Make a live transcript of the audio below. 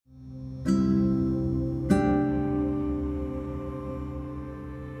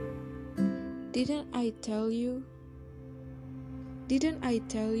Didn't I tell you? Didn't I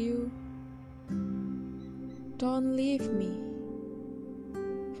tell you? Don't leave me,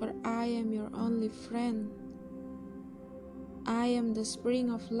 for I am your only friend. I am the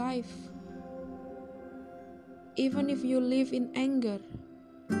spring of life. Even if you live in anger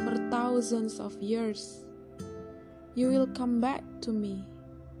for thousands of years, you will come back to me,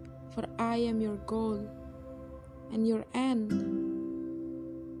 for I am your goal and your end.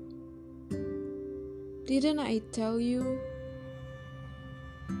 Didn't I tell you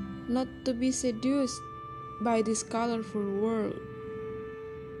not to be seduced by this colorful world?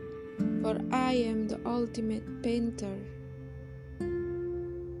 For I am the ultimate painter.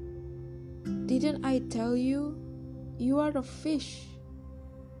 Didn't I tell you, you are a fish?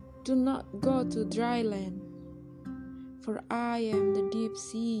 Do not go to dry land, for I am the deep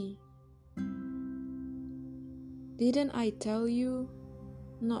sea. Didn't I tell you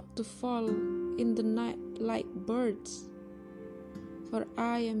not to fall in the night like birds? For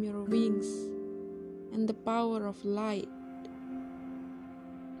I am your wings and the power of light.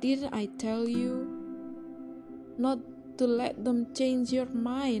 Didn't I tell you not to let them change your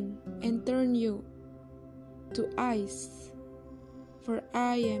mind and turn you to ice? For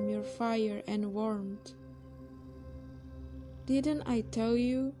I am your fire and warmth. Didn't I tell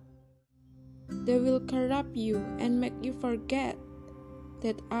you they will corrupt you and make you forget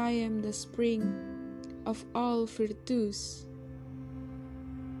that I am the spring of all virtues?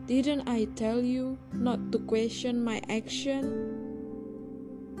 Didn't I tell you not to question my action?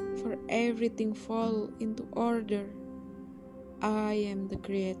 For everything fall into order. I am the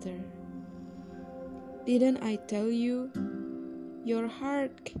creator. Didn't I tell you your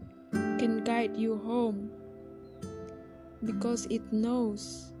heart can guide you home, because it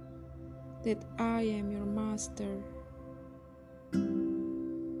knows that I am your master.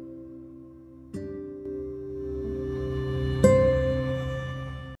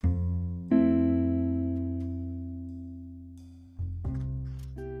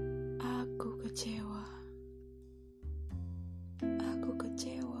 Aku kecewa. Aku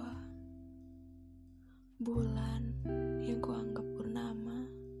kecewa. Bulan yang kuanggap purnama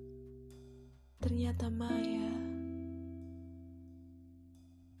ternyata maya.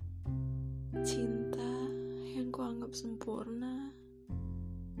 Cinta yang kuanggap sempurna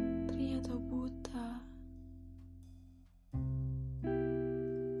ternyata buta.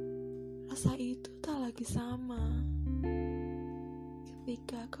 Rasa itu tak lagi sama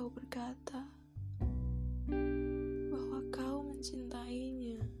ketika kau berkata bahwa kau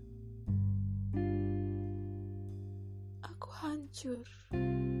mencintainya. Aku hancur.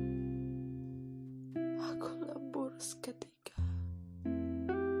 Aku lebur seketika.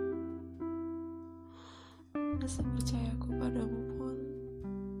 Rasa percayaku padamu pun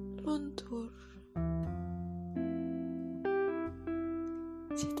luntur.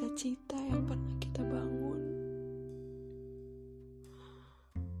 Cita-cita yang pernah kita bangun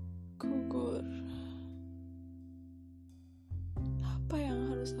gugur. Apa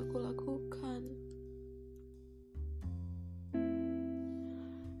yang harus aku lakukan?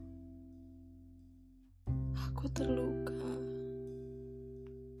 Aku terluka.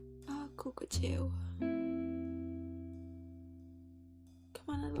 Aku kecewa.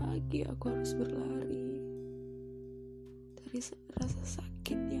 Kemana lagi aku harus berlari dari rasa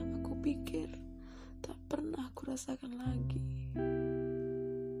sakit yang aku pikir tak pernah aku rasakan lagi?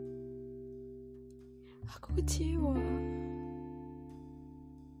 Aku kecewa.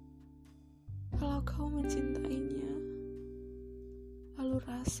 Kalau kau mencintainya, lalu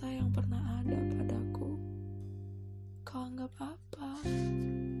rasa yang pernah ada padaku kau anggap apa?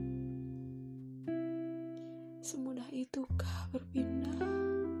 Semudah itukah berpindah?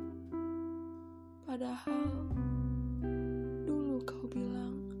 Padahal dulu kau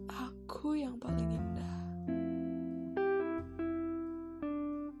bilang aku yang paling indah.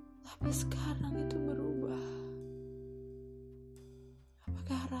 Tapi sekarang itu berubah.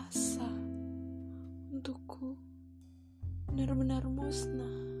 Apakah rasa untukku benar-benar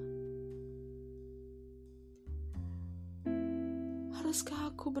musnah?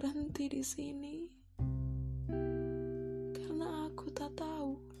 Haruskah aku berhenti di sini? Karena aku tak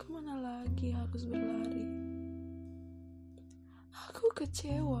tahu kemana lagi harus berlari. Aku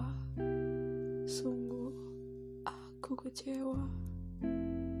kecewa. Sungguh, aku kecewa.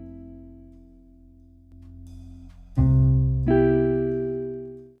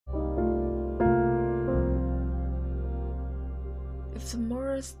 If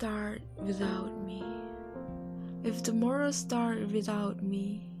tomorrow start without me, if tomorrow start without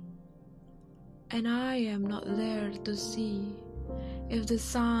me, and I am not there to see If the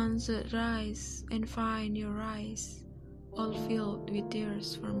sun should rise and find your eyes all filled with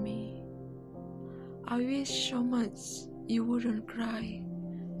tears for me, I wish so much you wouldn't cry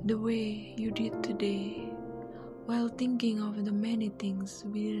the way you did today, while thinking of the many things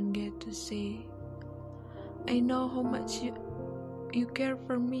we didn't get to say. I know how much you care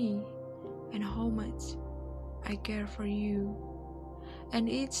for me and how much I care for you. And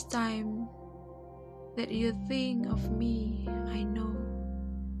each time that you think of me, I know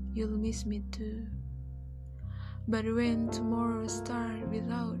you'll miss me too. But when tomorrow starts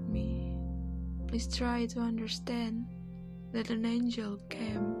without me, please try to understand that an angel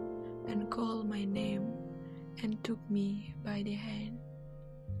came and called my name and took me by the hand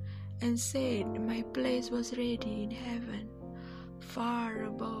and said my place was ready in heaven, far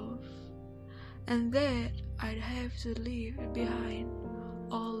above, and that I'd have to leave behind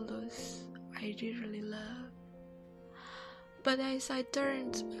all those I dearly love. But as I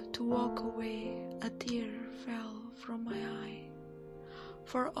turned to walk away, a tear fell from my eye.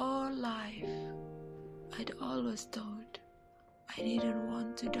 For all life, I'd always thought I didn't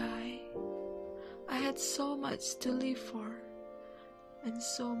want to die. I had so much to live for and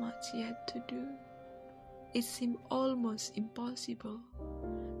so much yet to do. It seemed almost impossible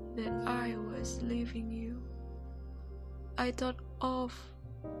that I was leaving you. I thought of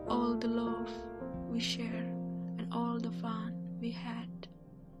all the love we shared and all the fun we had.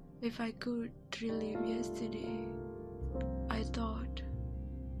 If I could relive yesterday, I thought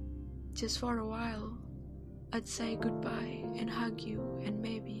just for a while I'd say goodbye and hug you and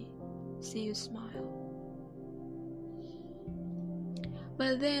maybe see you smile.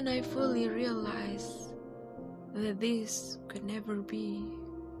 But then I fully realized that this could never be,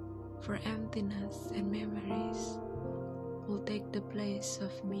 for emptiness and memories will take the place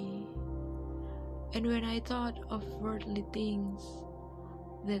of me. And when I thought of worldly things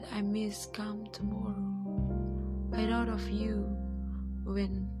that I miss come tomorrow, I thought of you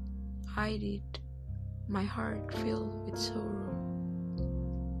when I did, my heart filled with sorrow.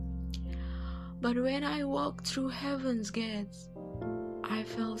 But when I walked through heaven's gates, I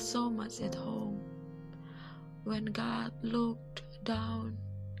felt so much at home. When God looked down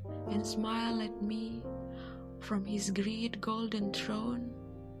and smiled at me from his great golden throne,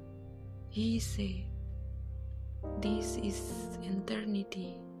 he said, "This is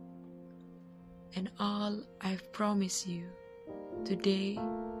eternity, and all I've promised you. Today,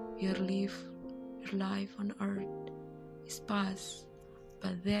 your life on earth is past,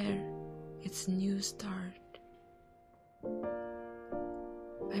 but there it's new start.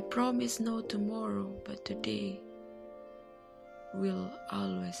 I promise no tomorrow, but today will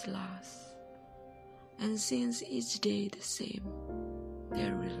always last. And since each day the same,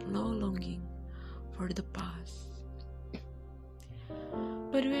 there will no longing for the past.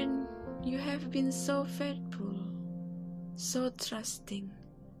 But when you have been so faithful, so trusting,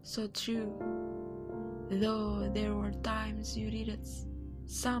 so true, though there were times you did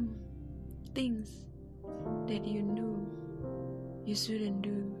some things that you knew you shouldn't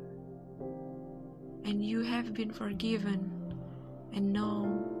do, and you have been forgiven, and now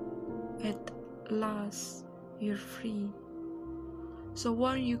at last you're free. So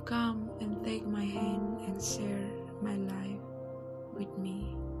won't you come and take my hand and share my life with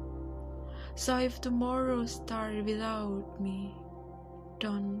me? So if tomorrow starts without me,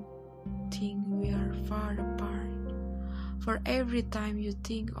 don't think we are far apart. For every time you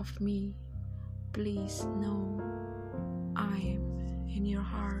think of me, please know I am in your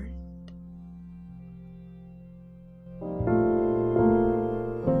heart."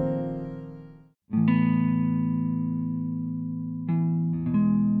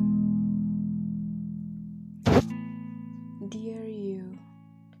 Dear you,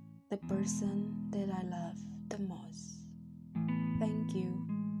 the person that I love the most, thank you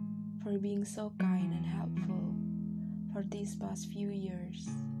for being so kind and helpful for these past few years.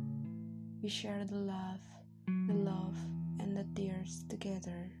 We share the love, and the tears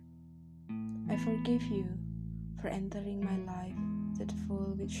together. I forgive you for entering my life that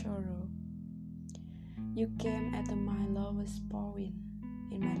full with sorrow. You came at my lowest point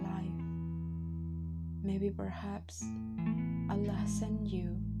in my life. Maybe perhaps Allah sent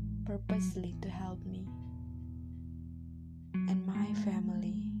you purposely to help me and my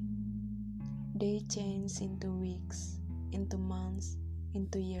family. They changed into weeks, into months,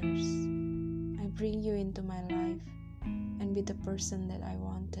 into years. I bring you into my life and be the person that I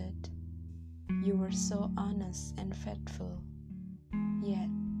wanted. You were so honest and faithful, yet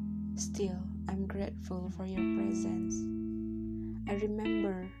still I'm grateful for your presence. I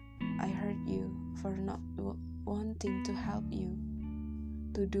remember I hurt you for not wanting to help you,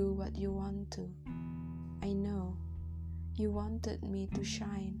 to do what you want to. I know you wanted me to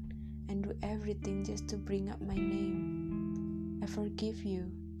shine and do everything just to bring up my name. I forgive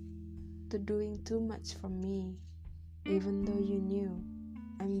you to doing too much for me, even though you knew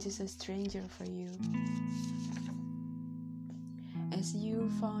I'm just a stranger for you. As you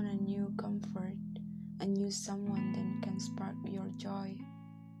found a new comfort, a new someone that can spark your joy,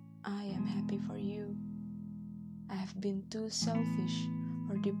 I am happy for you. I have been too selfish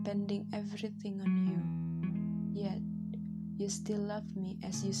for depending everything on you, yet you still love me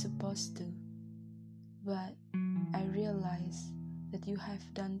as you're supposed to. But I realize that you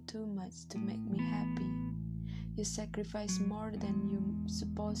have done too much to make me happy. You sacrifice more than you're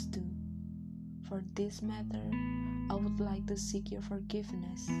supposed to. For this matter, I would like to seek your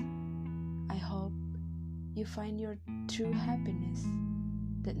forgiveness. I hope you find your true happiness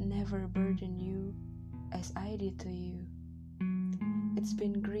that never burden you as I did to you. It's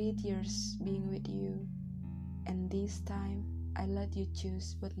been great years being with you, and this time I let you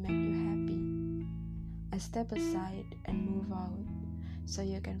choose what made you happy. I step aside and move out so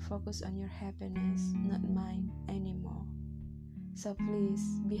you can focus on your happiness, not mine anymore. So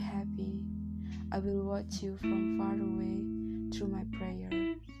please be happy. I will watch you from far away through my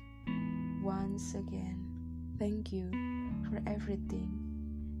prayers. Once again, thank you for everything.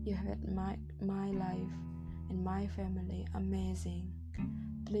 You have made my life and my family amazing.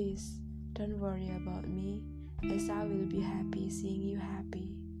 Please don't worry about me, as I will be happy seeing you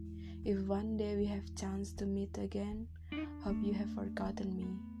happy. If one day we have chance to meet again, hope you have forgotten me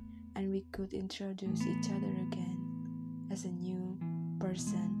and we could introduce each other again as a new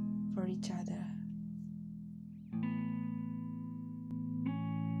person for each other.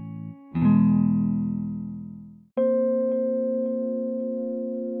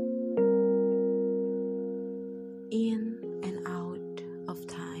 In and Out of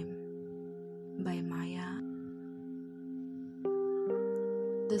Time by Maya.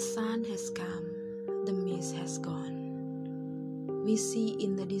 The sun has come, the mist has gone. We see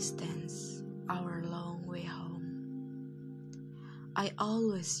in the distance our long way home. I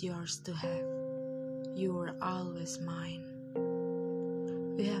always yours to have, you were always mine.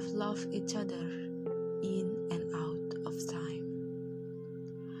 We have loved each other in and out of time.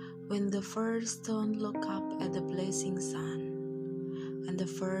 When the first stone looked up at the blazing sun, and the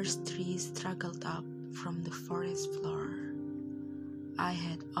first tree struggled up from the forest floor, I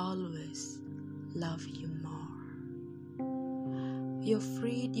had always loved you more. You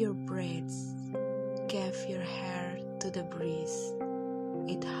freed your braids, gave your hair to the breeze.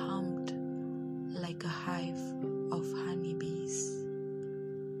 It hummed like a hive of honeybees.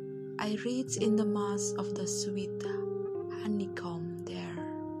 I reached in the mass of the sweet honeycomb there.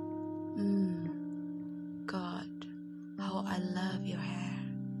 God, how I love your hair.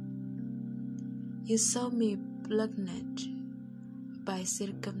 You saw me blinded by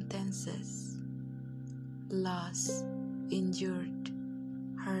circumstances, lost, injured,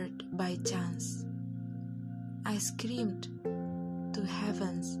 hurt by chance. I screamed to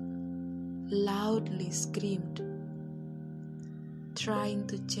heavens, loudly screamed, trying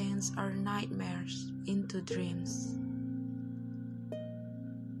to change our nightmares into dreams.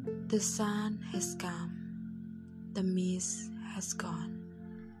 The sun has come, the mist has gone.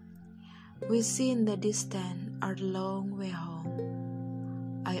 We see in the distance our long way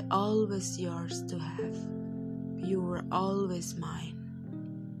home. I always yours to have, you were always mine.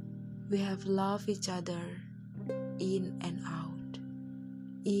 We have loved each other in and out,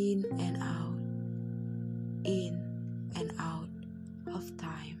 in and out, in and out of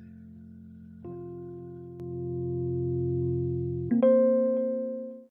time.